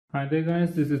Hi there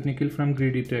guys, this is Nikhil from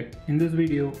GreedyTech. In this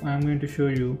video, I am going to show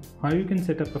you how you can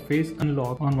set up a face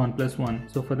unlock on OnePlus One.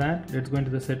 So for that, let's go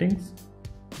into the settings.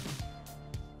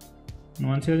 And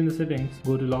once you're in the settings,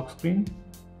 go to lock screen.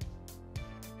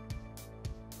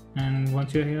 And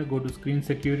once you're here, go to screen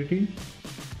security.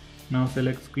 Now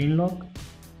select screen lock.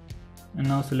 And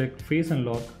now select face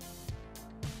unlock.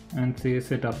 And say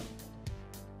setup.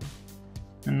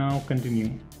 And now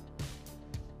continue.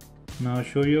 Now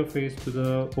show your face to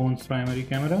the phone's primary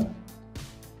camera.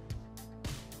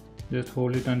 Just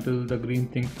hold it until the green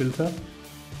thing fills up.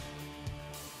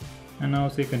 And now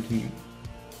say continue.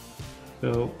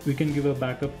 So we can give a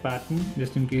backup pattern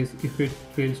just in case if it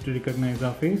fails to recognize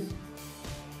our face.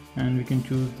 And we can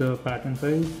choose the pattern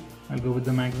size. I'll go with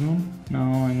the maximum.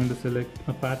 Now I'm going to select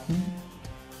a pattern.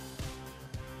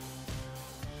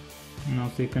 Now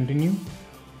say continue.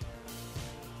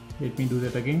 Let me do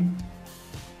that again.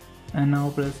 And now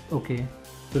press OK.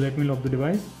 So let me lock the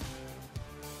device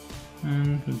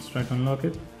and let's try to unlock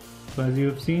it. So as you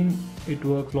have seen, it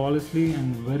works flawlessly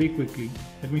and very quickly.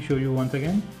 Let me show you once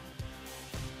again.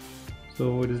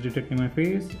 So it is detecting my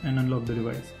face and unlock the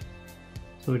device.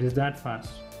 So it is that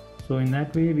fast. So in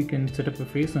that way we can set up a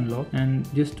face unlock,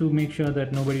 and just to make sure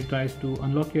that nobody tries to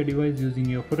unlock your device using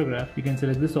your photograph, you can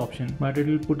select this option, but it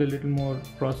will put a little more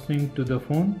processing to the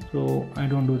phone, so I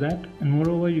don't do that. And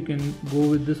moreover, you can go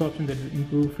with this option that will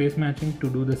improve face matching to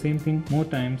do the same thing more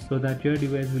times so that your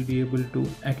device will be able to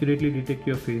accurately detect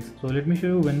your face. So let me show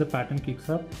you when the pattern kicks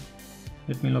up.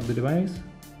 Let me lock the device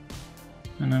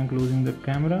and I'm closing the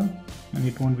camera and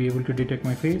it won't be able to detect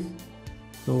my face.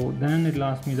 So then it will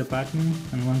ask me the pattern,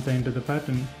 and once I enter the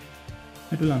pattern,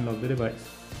 it will unlock the device.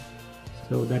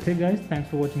 So that's it guys, thanks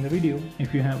for watching the video.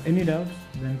 If you have any doubts,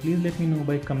 then please let me know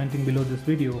by commenting below this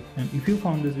video, and if you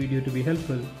found this video to be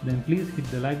helpful, then please hit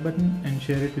the like button and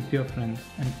share it with your friends.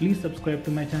 And please subscribe to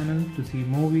my channel to see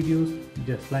more videos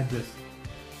just like this.